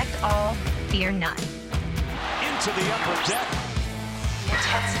all, fear none. Into the upper deck.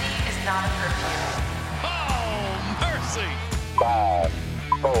 Intensity is not a perfume. Oh, mercy. 5,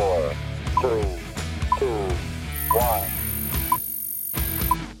 4, 3, 2, 1.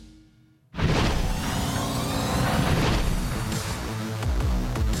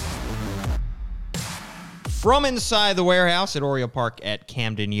 From inside the warehouse at Oriole Park at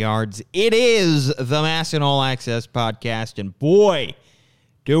Camden Yards, it is the Masson All Access podcast, and boy,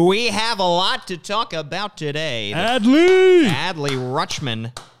 do we have a lot to talk about today. Adley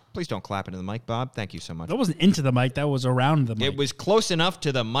Rutschman. Please don't clap into the mic, Bob. Thank you so much. That wasn't into the mic. That was around the mic. It was close enough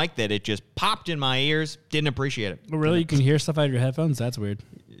to the mic that it just popped in my ears. Didn't appreciate it. Oh, really? You can hear stuff out of your headphones? That's weird.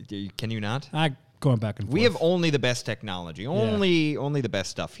 Can you not? Going back and forth. We have only the best technology, only the best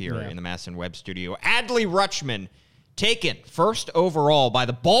stuff here in the Masson Web studio. Adley Rutschman taken first overall by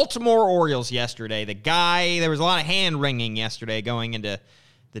the Baltimore Orioles yesterday. The guy, there was a lot of hand-wringing yesterday going into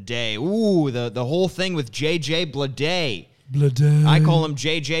the day. Ooh, the whole thing with J.J. Bleday. I call him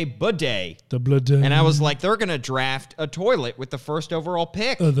J.J. Buday. The Bleday. And I was like, they're going to draft a toilet with the first overall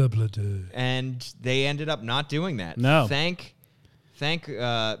pick. The Bleday. And they ended up not doing that. No. Thank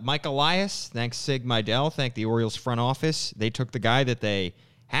Mike Elias. Thanks Sig Mejdal. Thank the Orioles front office. They took the guy that they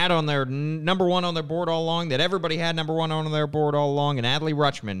had on their number one on their board all along, that everybody had number one on their board all along, and Adley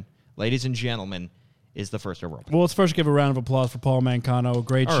Rutschman, ladies and gentlemen, is the first overall pick. Well, let's first give a round of applause for Paul Mancano.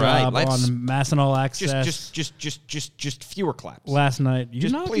 Great job on Masson All Access. Just fewer claps. Last night. You're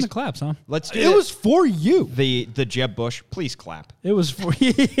Just not please- going to claps, huh? Let's do It it. was for you. The Jeb Bush, please clap. It was for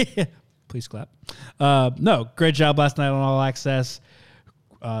you. Please clap. No, great job last night on All Access.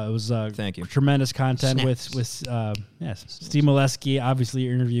 It was Thank you. Tremendous content Snaps. with Steve Molesky. Obviously,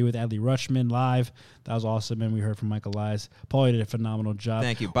 your interview with Adley Rutschman live. That was awesome, and we heard from Michael Elias. Paul, you did a phenomenal job.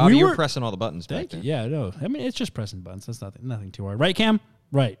 Thank you. Bobby, you were pressing all the buttons back Thank there. you. Yeah, no. I mean, it's just pressing buttons. That's nothing too hard. Right, Cam?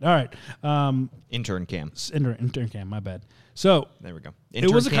 Right. All right. Intern Cam. Intern Cam, my bad. So There we go.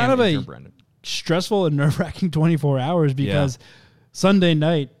 it was Intern kind Cam, of intern a Brendan. stressful and nerve-wracking 24 hours because Sunday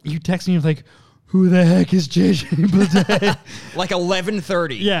night, you text me like, who the heck is JJ Bleday? Like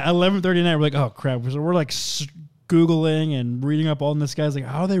 11:30. Yeah, 11:30 night. We're like, oh crap. So we're like Googling and reading up on this guy's like,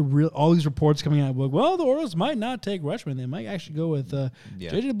 how are they all these reports coming out? We're like, well, the Orioles might not take Rutschman. They might actually go with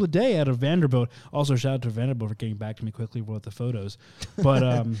JJ Bleday out of Vanderbilt. Also, shout out to Vanderbilt for getting back to me quickly with the photos.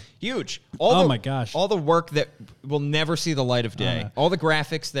 But Huge. my gosh. All the work that will never see the light of day. All the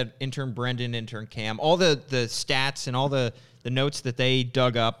graphics that intern Brendan, intern Cam, all the stats and all the notes that they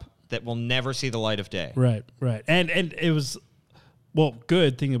dug up that will never see the light of day. Right. And it was, well,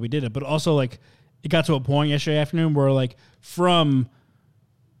 good thing that we did it, but also like it got to a point yesterday afternoon where like from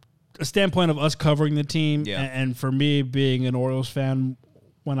a standpoint of us covering the team and for me being an Orioles fan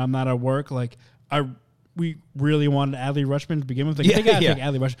when I'm not at work, like we really wanted Adley Rutschman to begin with. Like, they got to take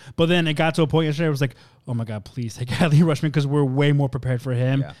Adley Rutschman. But then it got to a point yesterday where it was like, oh my God, please take Adley Rutschman because we're way more prepared for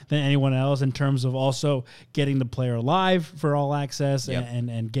him than anyone else in terms of also getting the player live for All Access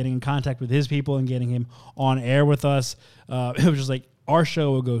and getting in contact with his people and getting him on air with us. It was just like our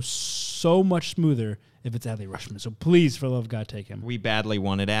show will go so much smoother if it's Adley Rutschman. So please, for the love of God, take him. We badly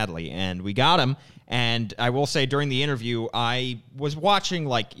wanted Adley, and we got him. And I will say during the interview, I was watching,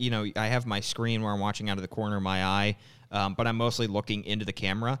 like, I have my screen where I'm watching out of the corner of my eye, but I'm mostly looking into the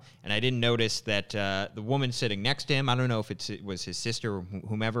camera. And I didn't notice that the woman sitting next to him, I don't know if it was his sister or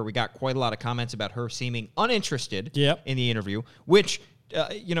whomever, we got quite a lot of comments about her seeming uninterested in the interview, which...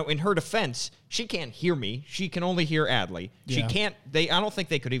 in her defense, she can't hear me. She can only hear Adley. She can't. I don't think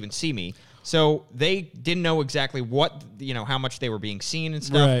they could even see me. So they didn't know exactly what, how much they were being seen and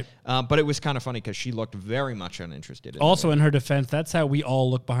stuff. Right. But it was kind of funny because she looked very much uninterested. Also, in her defense, that's how we all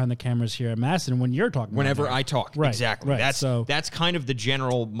look behind the cameras here at Masson when you're talking. Whenever I talk, right, exactly. Right. That's kind of the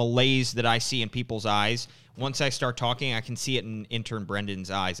general malaise that I see in people's eyes. Once I start talking, I can see it in intern Brendan's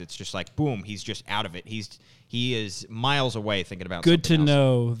eyes. It's just like, boom, he's just out of it. He is miles away thinking about Good to something else.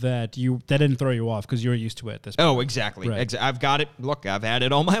 know that that didn't throw you off because you were used to it at this point. Oh, exactly. Right. I've got it. Look, I've had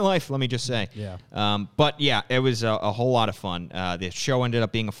it all my life, let me just say. Yeah. But, yeah, it was a whole lot of fun. The show ended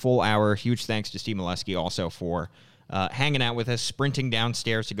up being a full hour. Huge thanks to Steve Molesky also for hanging out with us, sprinting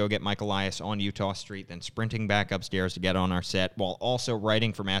downstairs to go get Mike Elias on Utah Street, then sprinting back upstairs to get on our set while also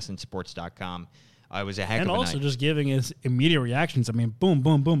writing for MassonSports.com. It was a heck of a night. And also just giving his immediate reactions. I mean, boom,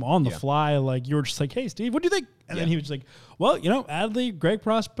 boom, boom, on the fly. Like, you were just like, hey, Steve, what do you think? And then he was like, well, Adley, great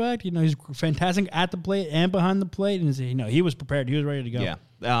prospect. He's fantastic at the plate and behind the plate. And, he was prepared. He was ready to go. Yeah.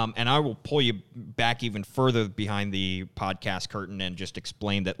 And I will pull you back even further behind the podcast curtain and just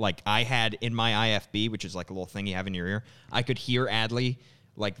explain that, like, I had in my IFB, which is like a little thing you have in your ear, I could hear Adley,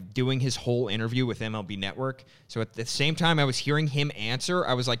 like doing his whole interview with MLB Network. So at the same time I was hearing him answer,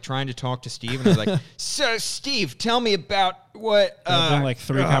 I was like trying to talk to Steve, and I was like, "So Steve, tell me about what." Been like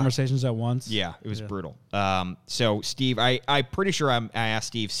 3 conversations at once. Yeah, it was brutal. So Steve, I'm pretty sure I asked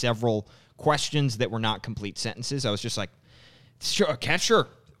Steve several questions that were not complete sentences. I was just like, "Sure, catcher."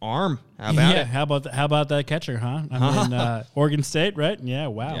 Arm. How about it? How about that catcher, huh? I mean, Oregon State, right? Yeah,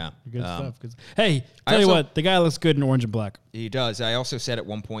 wow. Yeah. Good stuff. Hey, tell you what, the guy looks good in orange and black. He does. I also said at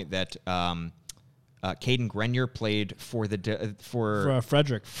one point that Caden Grenier played for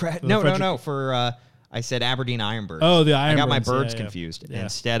Frederick. No. For I said Aberdeen Ironbirds. Oh, the Ironbirds. I got my birds confused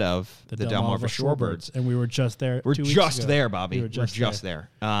instead of the Delmarva Shorebirds. And we were just there. We're 2 weeks just ago. there, Bobby. We're just there.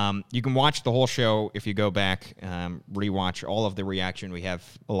 You can watch the whole show if you go back, rewatch all of the reaction. We have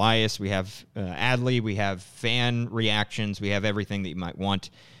Elias, we have Adley, we have fan reactions, we have everything that you might want.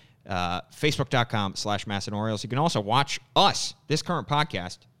 Facebook.com/Masson Orioles. You can also watch us, this current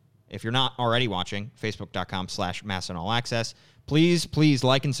podcast, if you're not already watching, Facebook.com/Masson All Access. Please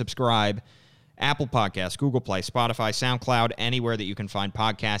like and subscribe. Apple Podcasts, Google Play, Spotify, SoundCloud, anywhere that you can find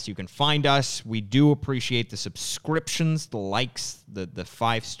podcasts, you can find us. We do appreciate the subscriptions, the likes, the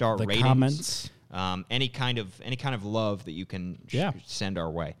 5-star ratings, comments, any kind of love that you can send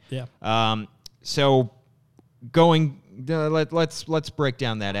our way. Yeah. So going, let's break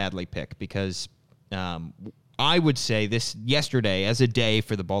down that Adley pick, because I would say this yesterday as a day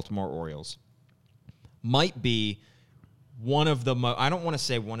for the Baltimore Orioles might be one of the I don't want to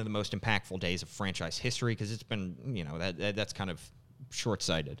say one of the most impactful days of franchise history, because it's been, that's kind of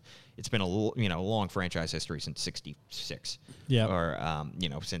short-sighted. It's been a long franchise history since '66, or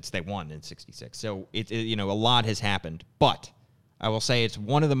since they won in '66. So it a lot has happened, but I will say it's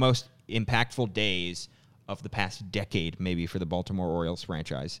one of the most impactful days of the past decade, maybe, for the Baltimore Orioles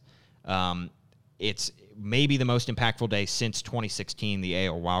franchise. It's maybe the most impactful day since 2016, the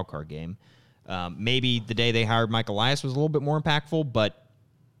AL wildcard game. Maybe the day they hired Mike Elias was a little bit more impactful, but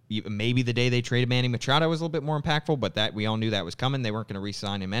maybe the day they traded Manny Machado was a little bit more impactful, but that we all knew that was coming. They weren't going to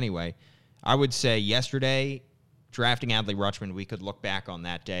re-sign him anyway. I would say yesterday, drafting Adley Rutschman, we could look back on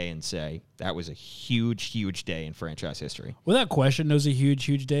that day and say that was a huge day in franchise history. Without question, it was a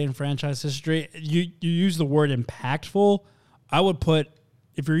huge day in franchise history. You use the word impactful. I would put,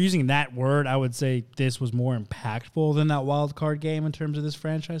 if you're using that word, I would say this was more impactful than that wild card game in terms of this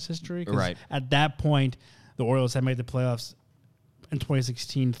franchise history. Right. At that point, the Orioles had made the playoffs in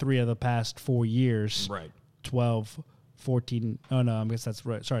 2016, 3 of the past 4 years. Right. 12, 14. Oh, no, I guess that's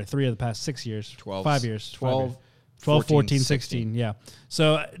right. Sorry, 3 of the past 6 years. 5 years. 12, 14, 16. Yeah.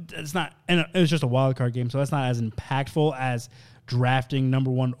 So it's not, and it was just a wild card game, so that's not as impactful as drafting number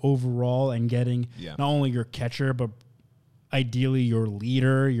 1 overall and getting not only your catcher, but ideally your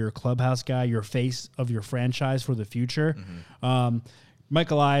leader, your clubhouse guy, your face of your franchise for the future. Mm-hmm.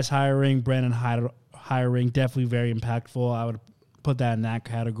 Mike Elias hiring, Brandon hiring, definitely very impactful. I would put that in that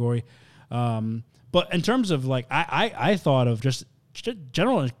category. But in terms of I thought of just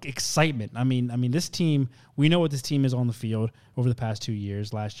general excitement. I mean, this team, we know what this team is on the field over the past 2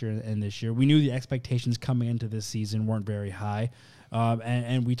 years, last year and this year. We knew the expectations coming into this season weren't very high.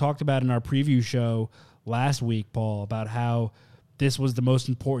 And we talked about in our preview show last week, Paul, about how this was the most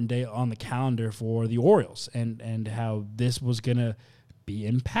important day on the calendar for the Orioles and how this was going to be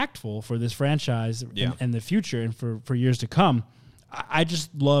impactful for this franchise and the future and for years to come. I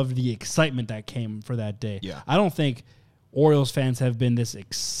just love the excitement that came for that day. Yeah. I don't think Orioles fans have been this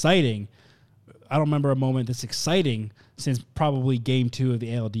exciting. I don't remember a moment this exciting since probably Game 2 of the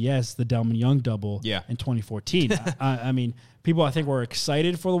ALDS, the Delman Young double in 2014. I mean, people, I think, were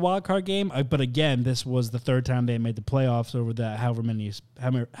excited for the wild card game, but again, this was the 3rd time they made the playoffs over that however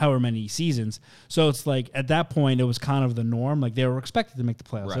many seasons. So it's like at that point, it was kind of the norm. Like they were expected to make the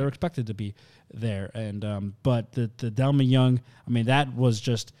playoffs. Right. They were expected to be there. And but the Delman Young, I mean, that was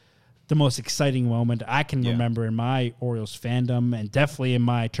just the most exciting moment I can remember in my Orioles fandom, and definitely in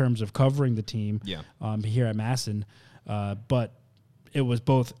my terms of covering the team here at Masson. But it was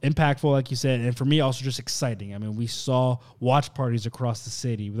both impactful, like you said, and for me also just exciting. I mean, we saw watch parties across the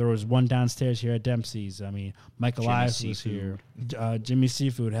city. There was one downstairs here at Dempsey's. I mean, Mike Elias was here. Jimmy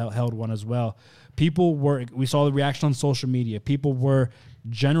Seafood held one as well. We saw the reaction on social media. People were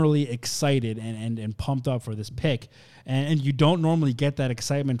generally excited and pumped up for this pick. And you don't normally get that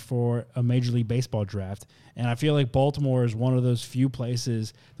excitement for a Major League Baseball draft. And I feel like Baltimore is one of those few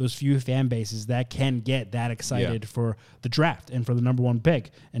places, those few fan bases that can get that excited for the draft and for the number 1 pick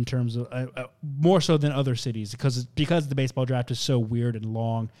in terms of more so than other cities because the baseball draft is so weird and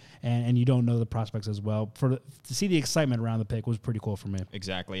long and you don't know the prospects as well. To see the excitement around the pick was pretty cool for me.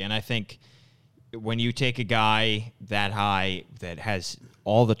 Exactly. And I think when you take a guy that high that has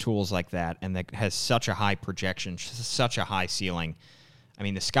all the tools like that and that has such a high projection, such a high ceiling, I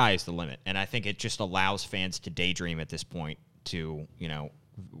mean, the sky is the limit. And I think it just allows fans to daydream at this point to,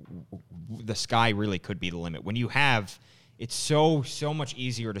 the sky really could be the limit. When you have, it's so much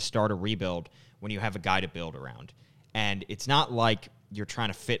easier to start a rebuild when you have a guy to build around. And it's not like you're trying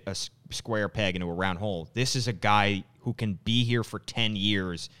to fit a square peg into a round hole. This is a guy who can be here for 10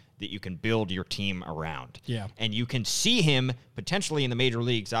 years that you can build your team around. Yeah. And you can see him potentially in the major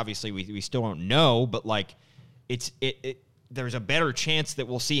leagues. Obviously, we still don't know, but like there's a better chance that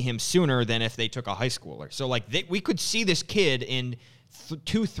we'll see him sooner than if they took a high schooler. So like we could see this kid in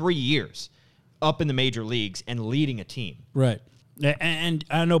 2-3 years up in the major leagues and leading a team. Right. And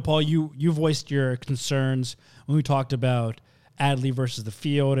I know, Paul, you voiced your concerns when we talked about Adley versus the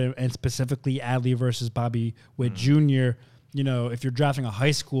field and specifically Adley versus Bobby Witt Jr. If you're drafting a high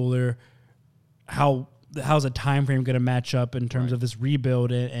schooler, how's a time frame going to match up in terms of this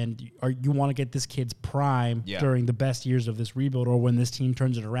rebuild, and you want to get this kid's prime during the best years of this rebuild or when this team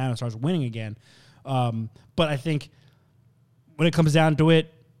turns it around and starts winning again. But I think when it comes down to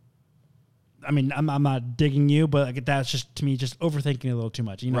it, I mean, I'm not digging you, but like, that's just, to me, just overthinking a little too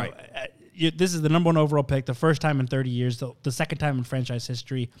much. This is the number 1 overall pick, the first time in 30 years, the second time in franchise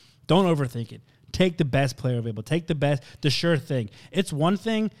history. Don't overthink it. Take the best player available. Take the sure thing. It's one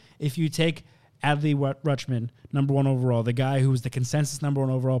thing if you take Adley Rutschman, number 1 overall, the guy who was the consensus number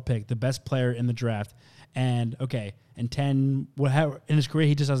 1 overall pick, the best player in the draft, and in 10, whatever, in his career,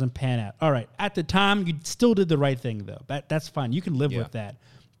 he just doesn't pan out. All right, at the time, you still did the right thing, though. That's fine. You can live with that.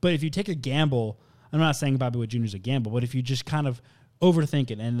 But if you take a gamble, I'm not saying Bobby Witt Jr. is a gamble, but if you just kind of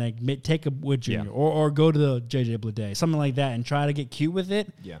overthink it and like take a Witt Jr. Or go to the JJ Bleday, something like that, and try to get cute with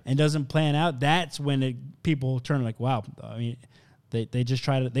it, and doesn't plan out, that's when people turn like, wow. I mean, they just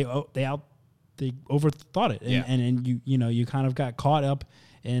try to they overthought it, and you kind of got caught up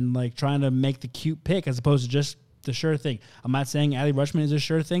in like trying to make the cute pick as opposed to just the sure thing. I'm not saying Adley Rutschman is a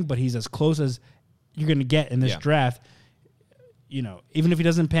sure thing, but he's as close as you're going to get in this draft. Even if he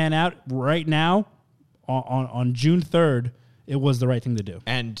doesn't pan out right now, on June 3rd, it was the right thing to do.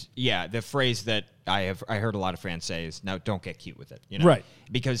 And the phrase that I heard a lot of fans say is, "No, don't get cute with it." Right?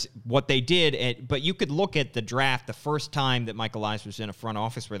 Because what they did, but you could look at the draft the first time that Michael Elias was in a front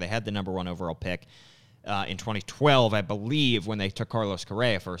office where they had the number 1 overall pick in 2012, I believe, when they took Carlos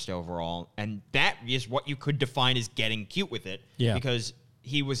Correa first overall, and that is what you could define as getting cute with it. Yeah. Because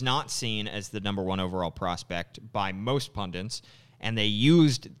he was not seen as the number 1 overall prospect by most pundits. And they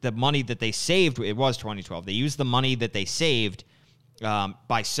used the money that they saved. It was 2012. They used the money that they saved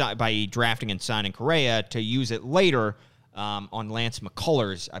by drafting and signing Correa to use it later on Lance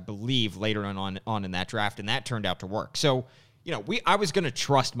McCullers, I believe, later on in that draft, and that turned out to work. So, I was going to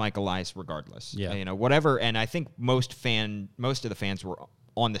trust Michael Elias regardless. Yeah. Whatever. And I think most of the fans were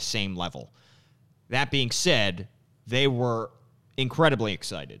on the same level. That being said, they were incredibly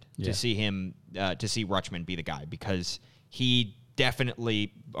excited to see him, to see Rutschman be the guy, because he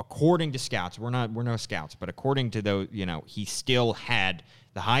definitely, according to scouts, we're no scouts, but according to those, he still had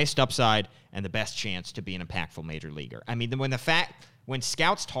the highest upside and the best chance to be an impactful major leaguer. I mean, when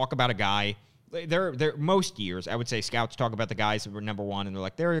scouts talk about a guy, they're most years, I would say scouts talk about the guys that were number 1, and they're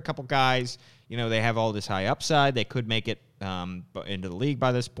like, there are a couple guys, they have all this high upside, they could make it into the league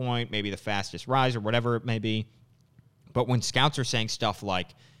by this point, maybe the fastest rise or whatever it may be. But when scouts are saying stuff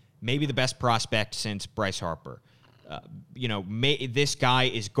like maybe the best prospect since Bryce Harper, this guy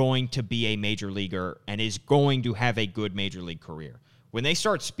is going to be a major leaguer and is going to have a good major league career. When they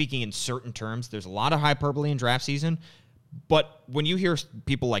start speaking in certain terms, there's a lot of hyperbole in draft season, but when you hear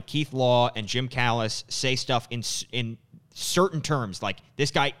people like Keith Law and Jim Callis say stuff in certain terms, like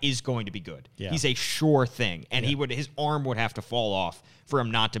this guy is going to be good. Yeah. He's a sure thing, and his arm would have to fall off for him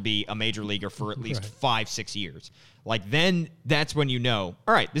not to be a major leaguer for at least 5-6 years. Like, then that's when all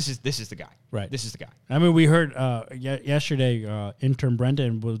right, this is the guy. Right. This is the guy. I mean, we heard yesterday, intern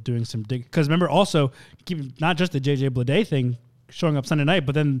Brendan was doing some dig. Because remember, also, not just the JJ Bleday thing showing up Sunday night,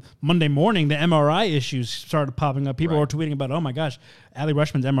 but then Monday morning, the MRI issues started popping up. People were tweeting about, oh my gosh, Adley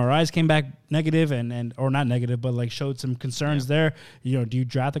Rutschman's MRIs came back negative, or not negative, but like showed some concerns there. Do you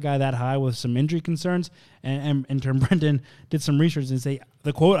draft a guy that high with some injury concerns? And intern Brendan did some research and say,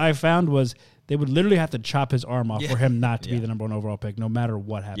 the quote I found was, they would literally have to chop his arm off for him not to be the number 1 overall pick, no matter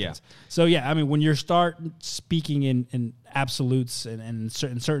what happens. Yeah. So, I mean, when you start speaking in absolutes and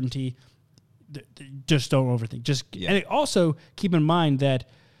certainty, just don't overthink. And also keep in mind that,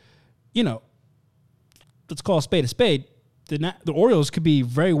 let's call a spade. The Orioles could be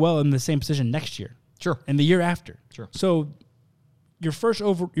very well in the same position next year. Sure. And the year after. Sure. So your first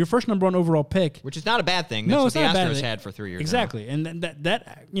number one overall pick, which is not a bad thing. That's what the Astros had for 3 years. Exactly, and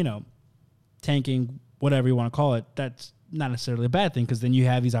that tanking, whatever you want to call it, that's not necessarily a bad thing because then you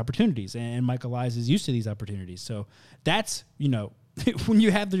have these opportunities, and Michael Elias is used to these opportunities. So that's when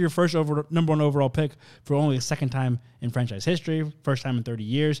you have your first number one overall pick for only the second time in franchise history, first time in 30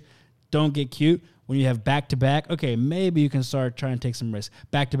 years, don't get cute. When you have back-to-back, okay, maybe you can start trying to take some risks.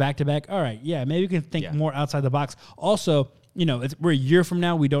 Back-to-back, all right, yeah, maybe you can think more outside the box. Also, we're a year from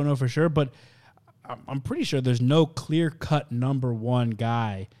now. We don't know for sure, but I'm pretty sure there's no clear-cut number one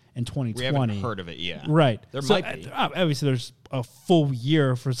guy in 2020. We haven't heard of it yet. Right. There might be. Obviously, there's a full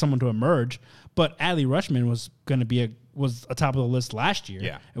year for someone to emerge, but Adley Rutschman was atop of the list last year.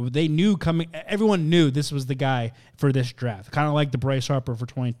 Yeah. They knew everyone knew this was the guy for this draft, kind of like the Bryce Harper for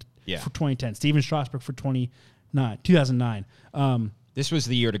 2010, Steven Strasburg for 2009. This was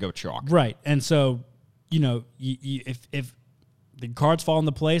the year to go chalk. Right. And so, if the cards fall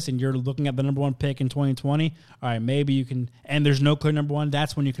into place and you're looking at the number one pick in 2020, all right, maybe you can, and there's no clear number one,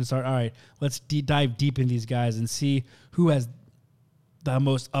 that's when you can start, all right, let's dive deep in these guys and see who has the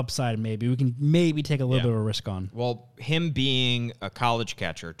most upside. Maybe we can take a little bit of a risk on. Well, him being a college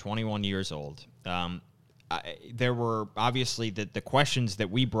catcher, 21 years old, there were obviously the questions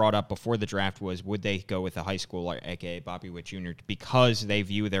that we brought up before the draft was, would they go with a high schooler, a.k.a. Bobby Witt Jr., because they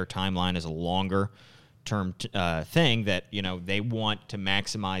view their timeline as a longer-term thing that, they want to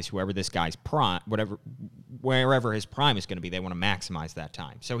maximize whoever this guy's prime, wherever his prime is going to be, they want to maximize that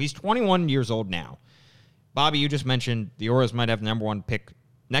time. So he's 21 years old now. Bobby, you just mentioned the Orioles might have the number one pick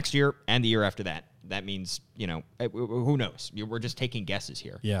next year and the year after that. That means, who knows? We're just taking guesses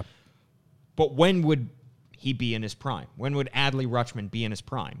here. Yeah. But when would he be in his prime? When would Adley Rutschman be in his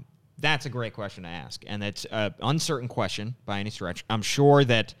prime? That's a great question to ask, and it's an uncertain question by any stretch. I'm sure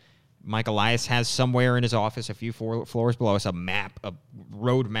that Mike Elias has somewhere in his office, a few floors below us, a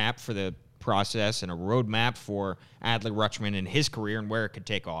road map for the process and a road map for Adley Rutschman in his career and where it could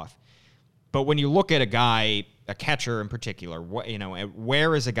take off. But when you look at a catcher in particular,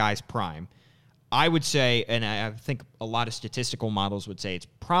 where is a guy's prime? I would say, and I think a lot of statistical models would say, it's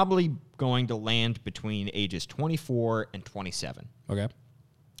probably going to land between ages 24 and 27. Okay.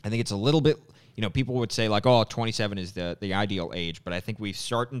 I think it's a little bit, people would say 27 is the ideal age, but I think we've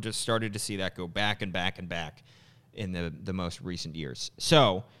started to see that go back and back and back in the most recent years.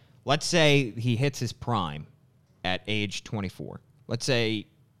 So let's say he hits his prime at age 24. Let's say,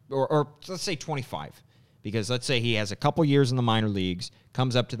 or let's say 25. Because let's say he has a couple years in the minor leagues,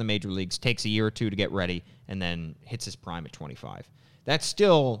 comes up to the major leagues, takes a year or two to get ready, and then hits his prime at 25. That's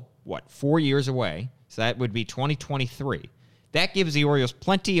still, 4 years away? So that would be 2023. That gives the Orioles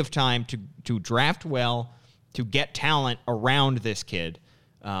plenty of time to draft well, to get talent around this kid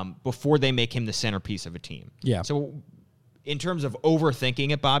before they make him the centerpiece of a team. Yeah. So in terms of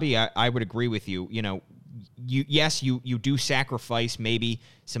overthinking it, Bobby, I would agree with you. You do sacrifice maybe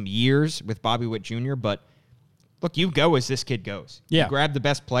some years with Bobby Witt Jr., but look, you go as this kid goes. Yeah. You grab the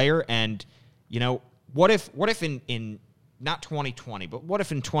best player, and what if in not 2020, but what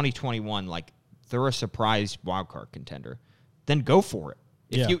if in 2021, they're a surprise wild card contender? Then go for it.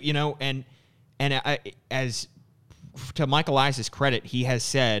 If as to Mike Elias' credit, he has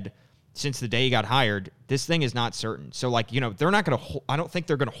said since the day he got hired, this thing is not certain. So they're not going to. I don't think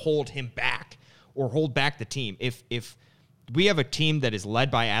they're going to hold him back or hold back the team. If we have a team that is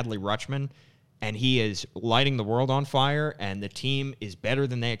led by Adley Rutschman and he is lighting the world on fire and the team is better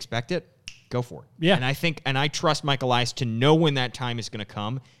than they expected, go for it. Yeah. And I trust Mike Elias to know when that time is going to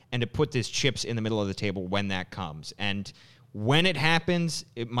come and to put his chips in the middle of the table when that comes. And when it happens,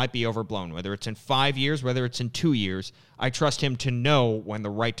 it might be overblown, whether it's in 5 years, whether it's in 2 years. I trust him to know when the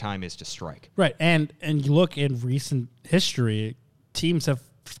right time is to strike. Right. And you look in recent history, teams have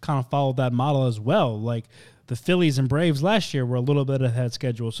kind of followed that model as well. Like the Phillies and Braves last year were a little bit ahead of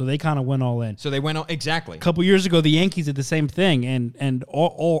schedule, so they kind of went all in. So they went all, exactly. A couple years ago, the Yankees did the same thing, and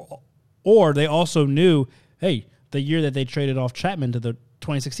or they also knew, hey, the year that they traded off Chapman to the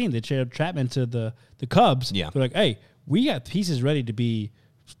 2016, they traded Chapman to the Cubs. Yeah. They're like, hey, we got pieces ready to be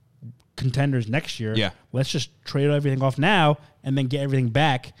contenders next year. Yeah. Let's just trade everything off now and then get everything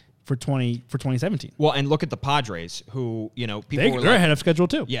back for 2017. Well, and look at the Padres, who, people they're ahead of schedule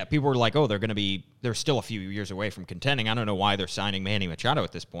too. Yeah, people were like, oh, they're still a few years away from contending. I don't know why they're signing Manny Machado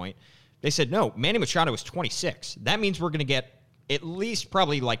at this point. They said, no, Manny Machado is 26. That means we're going to get at least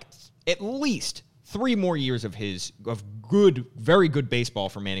 3 more years of good, very good baseball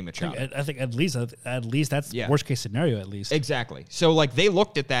for Manny Machado. I think at least that's worst case scenario at least. Exactly. So they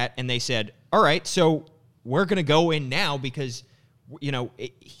looked at that and they said, all right, so we're going to go in now because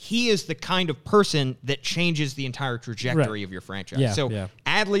he is the kind of person that changes the entire trajectory of your franchise. Yeah, so yeah.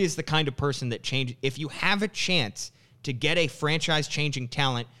 Adley is the kind of person that changes. If you have a chance to get a franchise-changing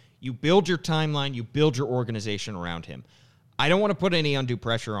talent, you build your timeline, you build your organization around him. I don't want to put any undue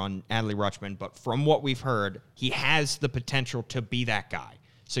pressure on Adley Rutschman, but from what we've heard, he has the potential to be that guy.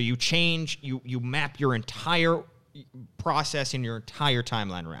 So you change, you map your entire process and your entire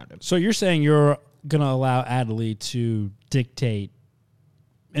timeline around him. So you're saying you're going to allow Adley to dictate,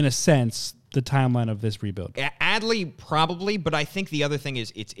 in a sense, the timeline of this rebuild? Adley probably, but I think the other thing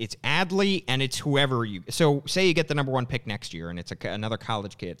is it's Adley and it's whoever you. So say you get the number 1 pick next year and it's another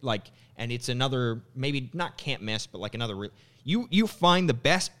college kid, and it's another, maybe not can't miss, but like another. You find the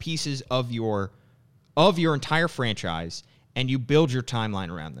best pieces of your entire franchise and you build your timeline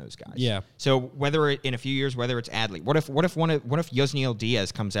around those guys. Yeah. So whether in a few years, whether it's Adley, what if Yusniel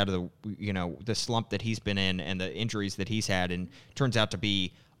Diaz comes out of the slump that he's been in and the injuries that he's had and turns out to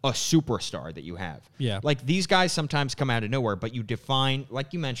be a superstar that you have. Yeah. Like these guys sometimes come out of nowhere, but you define,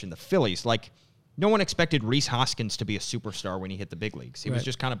 like you mentioned, the Phillies. Like no one expected Rhys Hoskins to be a superstar when he hit the big leagues. He was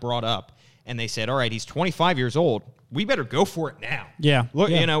just kind of brought up and they said, all right, he's 25 years old. We better go for it now. Yeah.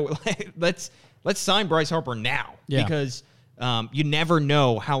 Look, yeah. Let's sign Bryce Harper now because you never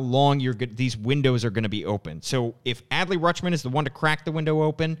know how long these windows are going to be open. So if Adley Rutschman is the one to crack the window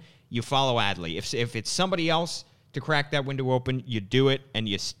open, you follow Adley. If it's somebody else to crack that window open, you do it and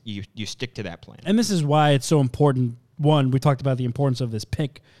you stick to that plan. And this is why it's so important. One, we talked about the importance of this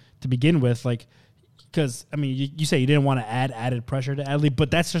pick to begin with, because I mean, you say you didn't want to add added pressure to Adley,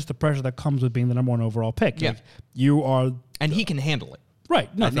 but that's just the pressure that comes with being the number 1 overall pick. Yeah, you are, and he can handle it.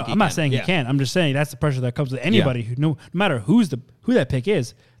 Right. No, I'm not saying he can't. I'm just saying that's the pressure that comes with anybody who, no matter who that pick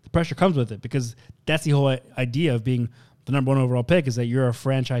is, the pressure comes with it, because that's the whole idea of being the number 1 overall pick, is that you're a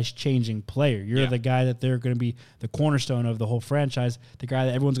franchise-changing player. You're the guy that they're going to be the cornerstone of the whole franchise, the guy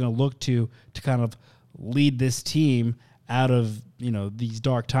that everyone's going to look to kind of lead this team out of these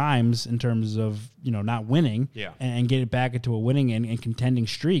dark times in terms of not winning, and get it back into a winning and contending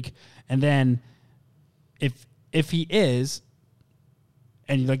streak. And then if he is,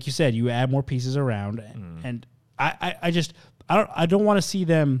 and like you said, you add more pieces around, and I don't want to see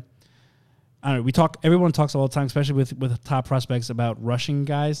them. I don't know. Everyone talks all the time, especially with top prospects, about rushing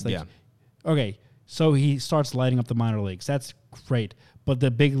guys. Okay, so he starts lighting up the minor leagues. That's great, but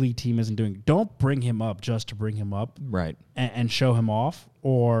the big league team isn't doing it. Don't bring him up just to bring him up, right? And show him off,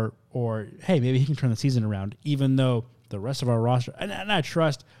 or hey, maybe he can turn the season around. Even though the rest of our roster, and I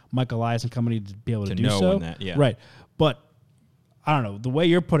trust Mike Elias and company to be able to do so, right? But I don't know the way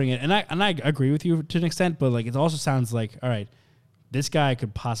you're putting it, and I agree with you to an extent, but it also sounds like, all right, this guy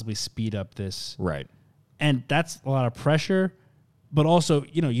could possibly speed up this. Right. And that's a lot of pressure, but also,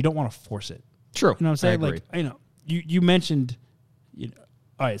 you don't want to force it. True. You know what I'm saying? I agree. You mentioned, all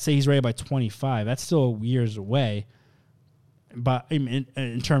right, say he's ready by 25. That's still years away. But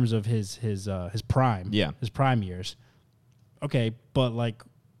in terms of his prime. His prime years. Okay, but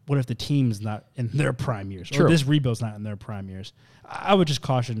what if the team's not in their prime years? True. Or this rebuild's not in their prime years? I would just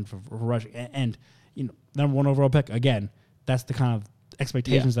caution for rushing. And number 1 overall pick, again, that's the kind of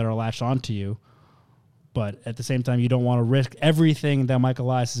expectations that are latched onto you. But at the same time, you don't want to risk everything that Mike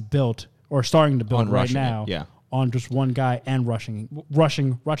Elias has built or starting to build right now on just one guy and rushing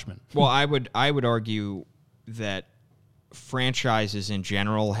Rutschman. Well, I would argue that franchises in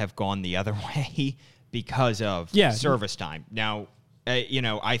general have gone the other way because of service time. Now,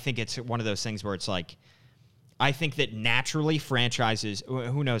 I think it's one of those things where it's I think that naturally franchises,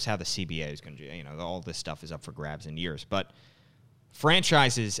 who knows how the CBA is going to do, all this stuff is up for grabs in years, but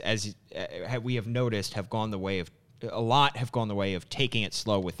franchises, as we have noticed, have gone the way of taking it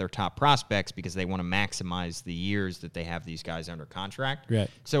slow with their top prospects because they want to maximize the years that they have these guys under contract. Right.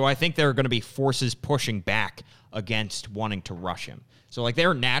 So I think there are going to be forces pushing back against wanting to rush him. So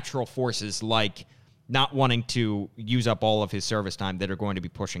there are natural forces not wanting to use up all of his service time that are going to be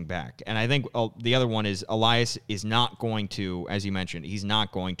pushing back. And I think the other one is Elias is not going to, as you mentioned, he's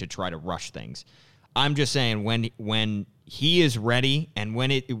not going to try to rush things. I'm just saying when he is ready and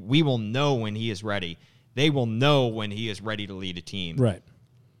we will know when he is ready. They will know when he is ready to lead a team. Right.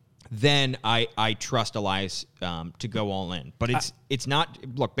 Then I trust Elias to go all in. But it's not,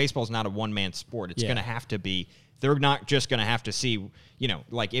 look, baseball's not a one-man sport. It's going to have to be, they're not just going to have to see,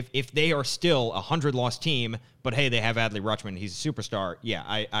 if they are still a 100-loss team, but hey, they have Adley Rutschman, he's a superstar,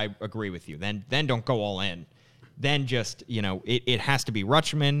 I agree with you. Then don't go all in. Then just, it has to be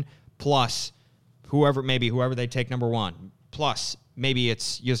Rutschman plus whoever they take number 1, plus maybe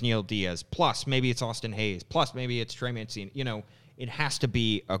it's Yusniel Diaz, plus maybe it's Austin Hayes, plus maybe it's Trey Mancini. it has to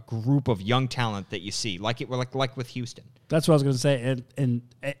be a group of young talent that you see, like with Houston. That's what I was going to say, and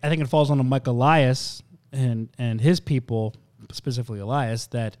I think it falls on Mike Elias and his people, specifically Elias,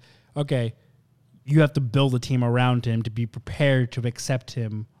 that okay, you have to build a team around him to be prepared to accept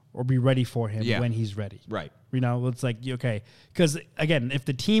him or be ready for him when he's ready. Right. You know, it's like, okay, because again, if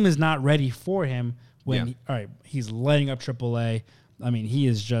the team is not ready for him when he's lighting up AAA. I mean, he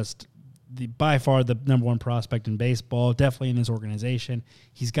is just by far the number one prospect in baseball, definitely in this organization.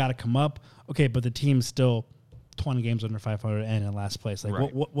 He's got to come up. Okay, but the team's still 20 games under 500 and in last place.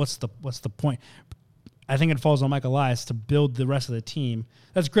 Like, what's the point? I think it falls on Mike Elias to build the rest of the team.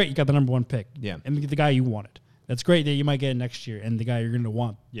 That's great. You got the number one pick. Yeah. And the guy you wanted. That's great that you might get it next year and the guy you're going to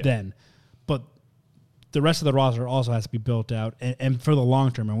want then. But the rest of the roster also has to be built out and for the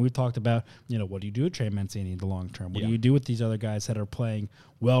long term. And we've talked about, what do you do with Trey Mancini in the long term? What do you do with these other guys that are playing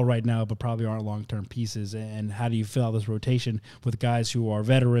well right now but probably aren't long-term pieces? And how do you fill out this rotation with guys who are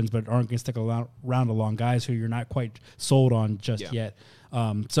veterans but aren't going to stick around along, guys who you're not quite sold on just yet?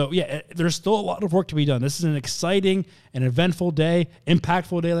 There's still a lot of work to be done. This is an exciting and eventful day,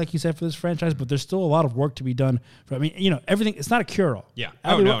 impactful day, like you said, for this franchise, but there's still a lot of work to be done. Everything, it's not a cure-all. Yeah.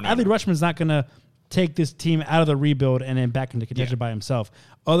 Adley Rutschman's not going to take this team out of the rebuild and then back into contention by himself.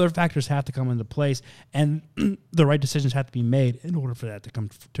 Other factors have to come into place, and the right decisions have to be made in order for that to come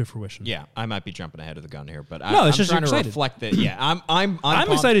to fruition. Yeah, I might be jumping ahead of the gun here, but I'm just trying to reflect that. Yeah, I'm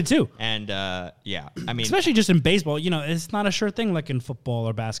excited too. And I mean, especially just in baseball, it's not a sure thing like in football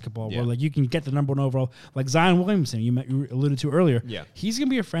or basketball where like you can get the number one overall, like Zion Williamson, you alluded to earlier. Yeah, he's gonna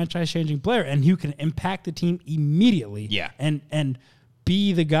be a franchise-changing player, and you can impact the team immediately. Yeah, and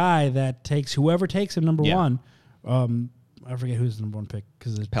be the guy that takes whoever takes him number one. I forget who's the number one pick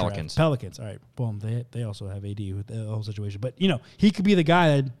because it's Pelicans. Pelicans. All right. Well, they also have AD with the whole situation, but he could be the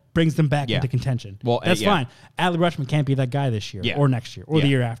guy that brings them back into contention. Well, that's fine. Adley Rutschman can't be that guy this year or next year or the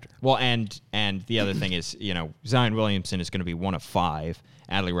year after. Well, and the other thing is, Zion Williamson is going to be one of 5.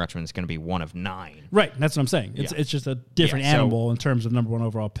 Adley Rutschman is going to be one of 9. Right. That's what I'm saying. It's just a different animal in terms of number one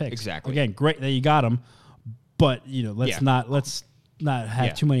overall picks. Exactly. Again, great that you got him, but let's not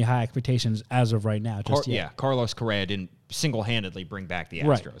have too many high expectations as of right now. Carlos Correa didn't single-handedly bring back the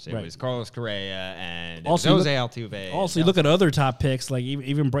Astros. It was Carlos Correa and also Jose Altuve. Also, you look at other top picks, like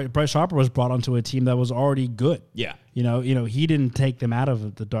even Bryce Harper was brought onto a team that was already good. Yeah. He didn't take them out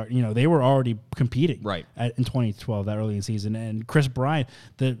of the dark. They were already competing in 2012, that early in the season. And Chris Bryant,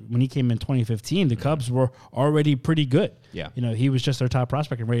 when he came in 2015, the Cubs were already pretty good. Yeah. He was just their top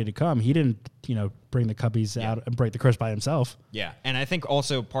prospect and ready to come. He didn't, bring the Cubbies out and break the curse by himself. Yeah. And I think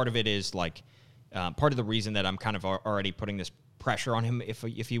also part of it is like, part of the reason that I'm kind of already putting this pressure on him,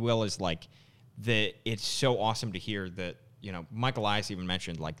 if you will, is like it's so awesome to hear that, Michael Elias even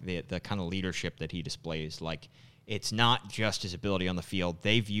mentioned like the kind of leadership that he displays. Like, it's not just his ability on the field.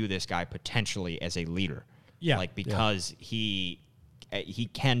 They view this guy potentially as a leader. Yeah. Like, because he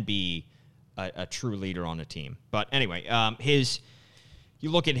can be a true leader on a team. But anyway, you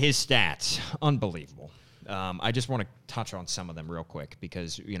look at his stats, unbelievable. I just want to touch on some of them real quick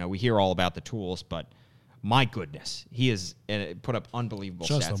because, we hear all about the tools, but my goodness, he has put up unbelievable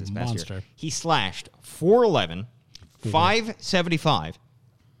stats this past year. He slashed 411, 575,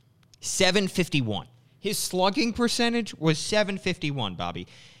 751. His slugging percentage was 751, Bobby.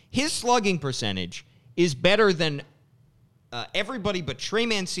 His slugging percentage is better than everybody but Trey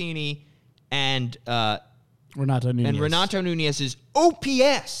Mancini and Renato Nunez. And Renato Nunez's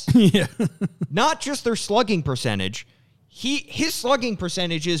OPS. Not just their slugging percentage. His slugging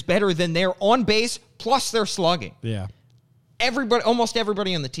percentage is better than their on base plus their slugging. Yeah. Almost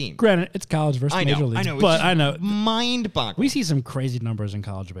everybody on the team. Granted, it's college versus major leagues. I know. Mind-boggling. We see some crazy numbers in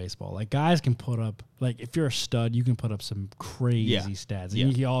college baseball. Like, guys can put up, like, if you're a stud, you can put up some crazy stats.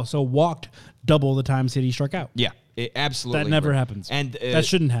 And he also walked double the times that he struck out. Yeah. Absolutely. That never happens. And that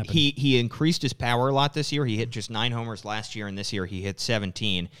shouldn't happen. He increased his power a lot this year. He hit just 9 homers last year, and this year he hit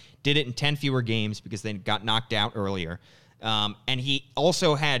 17. Did it in 10 fewer games because they got knocked out earlier. And he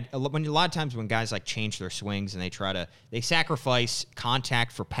also had a lot of times when guys like change their swings and they sacrifice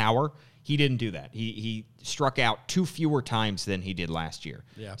contact for power. He didn't do that. He struck out 2 fewer times than he did last year.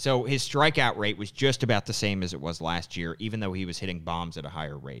 Yeah. So his strikeout rate was just about the same as it was last year, even though he was hitting bombs at a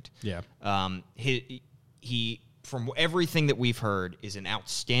higher rate. Yeah. He from everything that we've heard, is an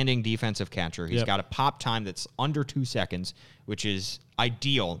outstanding defensive catcher. He's got a pop time that's under 2 seconds, which is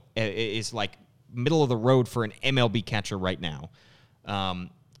ideal. Is like middle of the road for an MLB catcher right now.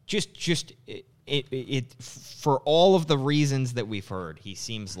 For all of the reasons that we've heard, he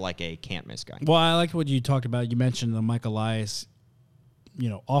seems like a can't miss guy. Well, I like what you talked about. You mentioned the Mike Elias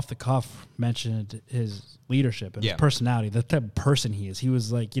off the cuff mentioned his leadership and Yeah. his personality, the type of person he is. He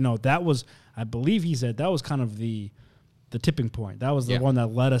was like, that was, I believe he said that was kind of the tipping point. That was the Yeah. one that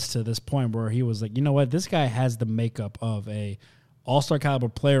led us to this point where he was like, you know what, this guy has the makeup of a all-star caliber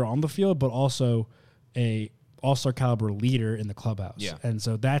player on the field, but also a all-star caliber leader in the clubhouse. Yeah. And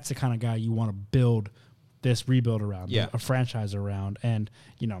so that's the kind of guy you want to build this rebuild around, Yeah. a franchise around. And,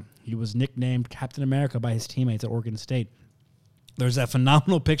 he was nicknamed Captain America by his teammates at Oregon State. There's that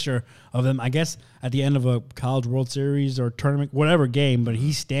phenomenal picture of him, I guess, at the end of a College World Series or tournament, whatever game, but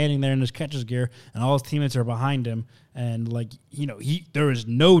he's standing there in his catcher's gear, and all his teammates are behind him. And, there is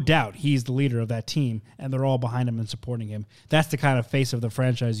no doubt he's the leader of that team, and they're all behind him and supporting him. That's the kind of face of the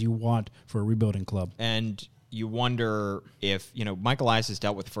franchise you want for a rebuilding club. And you wonder if, Michael Elias has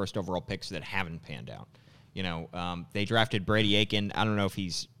dealt with first overall picks that haven't panned out. They drafted Brady Aiken. I don't know if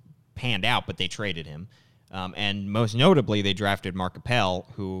he's panned out, but they traded him. And most notably, they drafted Mark Appel,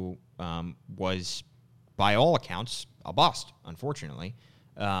 who was, by all accounts, a bust, unfortunately.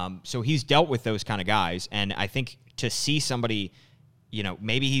 So he's dealt with those kind of guys. And I think to see somebody,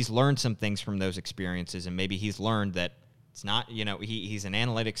 maybe he's learned some things from those experiences, and maybe he's learned that it's not, he's an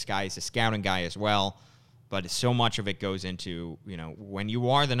analytics guy, he's a scouting guy as well. But so much of it goes into, when you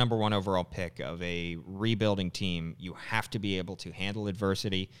are the number 1 overall pick of a rebuilding team, you have to be able to handle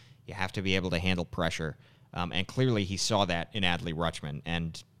adversity. You have to be able to handle pressure. And clearly he saw that in Adley Rutschman.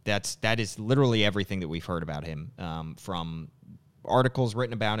 And that is literally everything that we've heard about him, from articles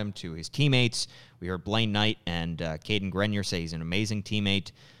written about him to his teammates. We heard Blaine Knight and Caden Grenier say he's an amazing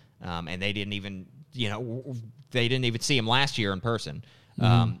teammate. And they didn't even, see him last year in person,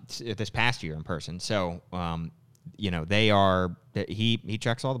 this past year in person. So, he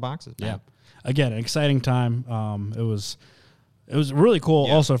checks all the boxes. Man. Yeah. Again, an exciting time. It was really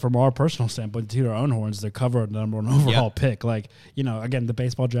cool also from our personal standpoint, to our own horns, to cover the number 1 overall pick. Again, the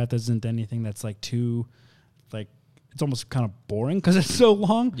baseball draft isn't anything that's too, it's almost kind of boring because it's so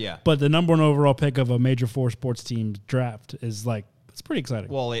long. Yeah. But the number 1 overall pick of a major 4 sports team draft is it's pretty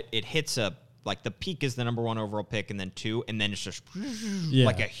exciting. Well, it hits the peak is the number 1 overall pick, and then 2, and then it's just Yeah.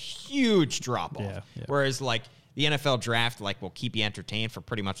 like a huge drop off. Yeah. Whereas the NFL draft will keep you entertained for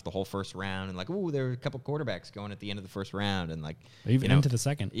pretty much the whole first round, and there are a couple quarterbacks going at the end of the first round, and Even into the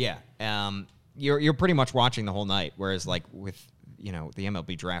second. Yeah. You're pretty much watching the whole night. Whereas with the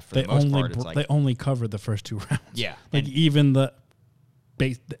MLB draft for the most part, it's they only cover the first 2 rounds. Yeah. Even the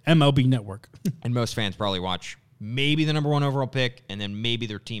MLB network. and most fans probably watch maybe the number 1 overall pick, and then maybe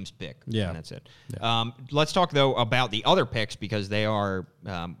their team's pick. Yeah. And that's it. Yeah. Let's talk, though, about the other picks, because they are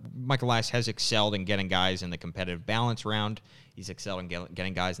Michael Elias has excelled in getting guys in the competitive balance round. He's excelled in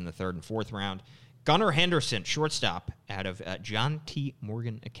getting guys in the 3rd and 4th round. Gunnar Henderson, shortstop out of John T.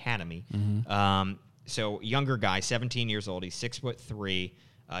 Morgan Academy. Mm-hmm. So younger guy, 17 years old. He's 6'3",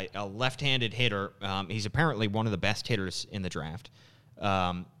 a left-handed hitter. He's apparently one of the best hitters in the draft.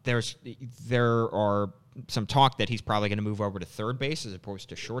 There are some talk that he's probably going to move over to third base as opposed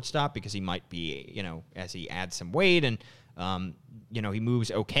to shortstop, because he might be, as he adds some weight and, he moves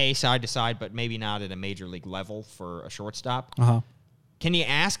okay side to side, but maybe not at a major league level for a shortstop. Uh-huh. Can you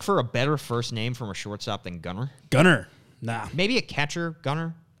ask for a better first name from a shortstop than Gunnar? Gunnar. Nah. Maybe a catcher,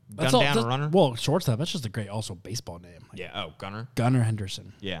 Gunnar? That's Gun down a runner? Well, shortstop, that's just a great also baseball name. Gunnar. Gunnar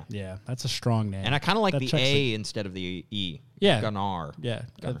Henderson. Yeah. Yeah, that's a strong name. And I kind of like That the checks A instead of the E. Yeah. Gunnar. Yeah,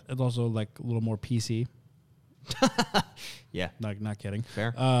 Gunnar. it's also a little more PC. Yeah. Not kidding.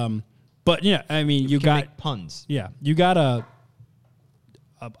 Fair. But yeah, I mean, you Can got make puns. Yeah, you got a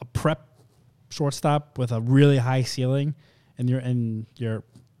prep shortstop with a really high ceiling, and your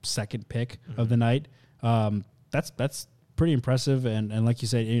second pick of the night. That's pretty impressive, and like you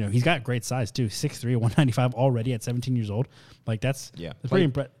said, he's got great size too, 6'3", 195 already at 17 years old. That's pretty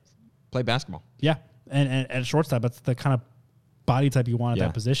impressive. Play basketball. Yeah, and at shortstop, that's the kind of body type you want at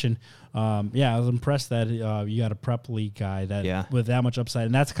that position. I was impressed that you got a prep league guy that with that much upside,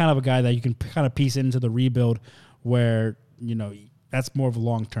 and that's kind of a guy that you can kind of piece into the rebuild where that's more of a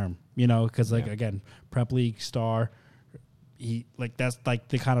long term, because again, prep league star. That's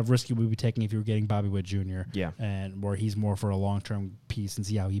the kind of risk you would be taking if you were getting Bobby Witt Jr. Yeah. And where he's more for a long-term piece and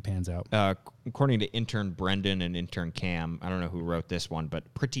see how he pans out. According to intern Brendan and intern Cam, I don't know who wrote this one,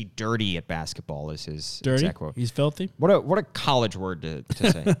 but pretty dirty at basketball is his dirty? exact quote. He's filthy? What a college word to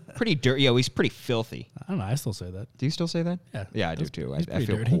say. Pretty dirty. He's pretty filthy. I don't know. I still say that. Do you still say that? Yeah. Yeah, I do too. I pretty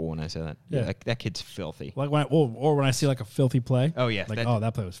feel dirty. cool when I say that. Yeah. That kid's filthy. Like when I see a filthy play. Oh, yeah.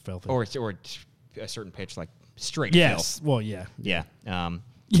 That play was filthy. Or a certain pitch, straight yes. filth. Well, yeah. Yeah.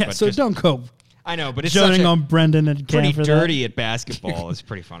 Yeah, so don't go I know, but it's joning on Brendan and Cam pretty for dirty at basketball is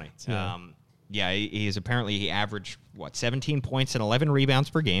pretty funny. Yeah, he averaged 17 points and 11 rebounds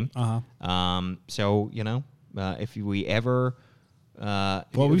per game. So if we ever,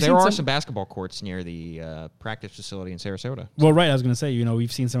 there are some basketball courts near the practice facility in Sarasota. Well, right, I was going to say,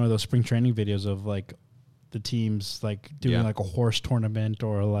 we've seen some of those spring training videos of like the teams like doing like a horse tournament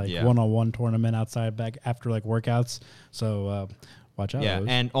or like one-on-one tournament outside back after like workouts. So watch out. Yeah,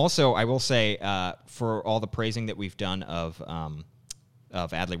 and also I will say for all the praising that we've done of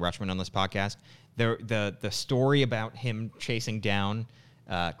Adley Rutschman on this podcast, the story about him chasing down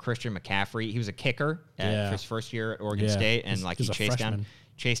Christian McCaffrey. He was a kicker for his first year at Oregon State, and like he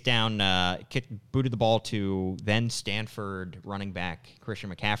chased down, booted the ball to then Stanford running back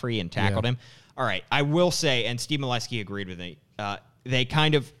Christian McCaffrey and tackled him. All right, I will say, and Steve Molesky agreed with me.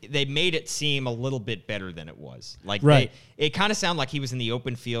 They made it seem a little bit better than it was. Like it kind of sounded like he was in the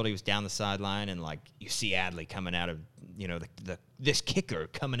open field. He was down the sideline, and like you see Adley coming out of this kicker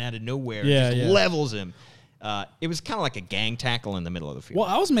coming out of nowhere, levels him. It was kind of like a gang tackle in the middle of the field. Well,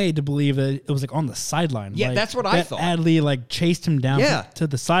 I was made to believe that it was like on the sideline. Yeah, like, that's what I thought. Adley like chased him down to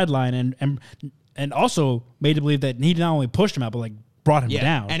the sideline, and also made to believe that he not only pushed him out, but like brought him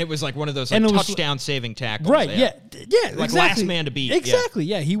down. And it was like one of those like touchdown saving tackles. Right, yeah, like exactly. last man to beat. Exactly,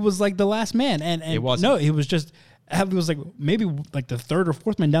 yeah. He was like the last man. And it wasn't. No, it was just, Adley was like maybe like the third or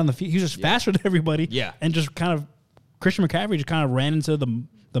fourth man down the field. He was just faster than everybody. Yeah. And just kind of, Christian McCaffrey just kind of ran into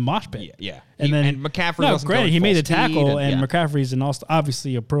the mosh pit. Yeah. And McCaffrey wasn't granted, going he made full a tackle, speed and McCaffrey's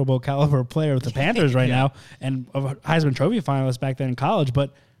obviously a Pro Bowl caliber player with the Panthers right now, and a Heisman Trophy finalist back then in college.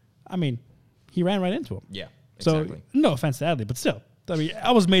 But, I mean, he ran right into him. Yeah, exactly. So, no offense to Adley, but still. I mean,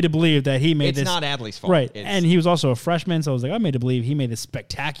 I was made to believe that he made this. It's not Adley's fault. Right. And he was also a freshman, so I was like, I made to believe he made this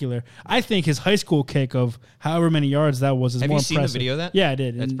spectacular. I think his high school kick of however many yards that was is more impressive. Have you seen the video of that? Yeah, I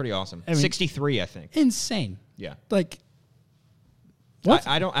did. That's pretty awesome. I mean, 63, I think. Insane. Yeah. Like, what?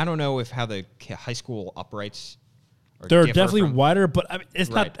 I don't know if how the high school uprights are They're differ definitely from, wider, but I mean,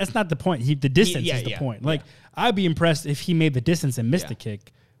 that's not the point. The distance is the point. Like, I'd be impressed if he made the distance and missed the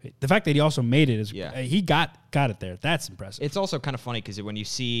kick. The fact that he also made it is he got it there. That's impressive. It's also kind of funny because when you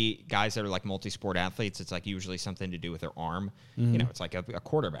see guys that are like multi-sport athletes, it's like usually something to do with their arm. Mm-hmm. It's like a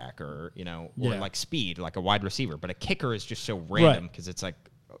quarterback or like speed, like a wide receiver. But a kicker is just so random because it's like,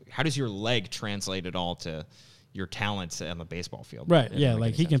 how does your leg translate it all to your talents on the baseball field? Right. Yeah.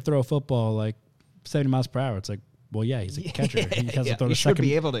 Like he can throw a football like 70 miles per hour. It's like, well, yeah, he's a catcher. He has to throw he should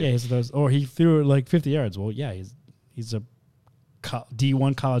be able to. Yeah, or he threw it like 50 yards. Well, yeah, he's a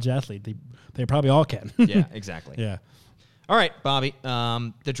D1 college athlete. They probably all can. Yeah, exactly. Yeah. All right, Bobby.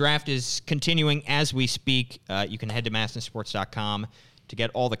 The draft is continuing as we speak. You can head to MastonSports.com to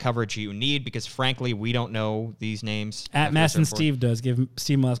get all the coverage you need because, frankly, we don't know these names. At Maston Steve does. Give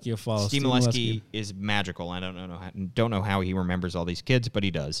Steve Molesky a follow. Steve Molesky is magical. I don't know how he remembers all these kids, but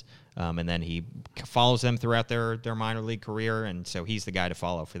he does. And then he follows them throughout their minor league career, and so he's the guy to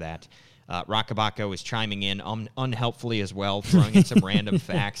follow for that. Rockabacco is chiming in unhelpfully as well, throwing in some random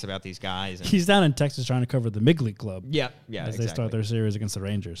facts about these guys. And he's down in Texas trying to cover the Big League Club. Yeah, as they start their series against the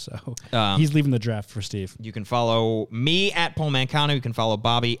Rangers. So he's leaving the draft for Steve. You can follow me at Paul Mancano. You can follow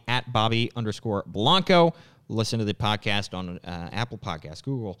Bobby at Bobby_Blanco. Listen to the podcast on Apple Podcasts,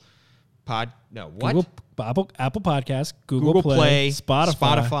 Apple Podcasts, Google Play,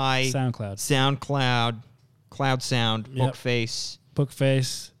 Spotify, SoundCloud, Cloud Sound,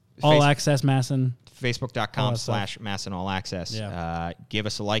 Bookface. All Access Masson. Facebook.com/Masson All Access. Yeah. Give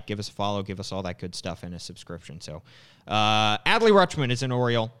us a like, give us a follow, give us all that good stuff and a subscription. So, Adley Rutschman is an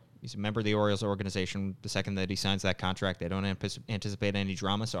Oriole. He's a member of the Orioles organization. The second that he signs that contract, they don't anticipate any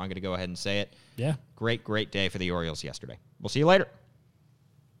drama, so I'm going to go ahead and say it. Yeah. Great day for the Orioles yesterday. We'll see you later.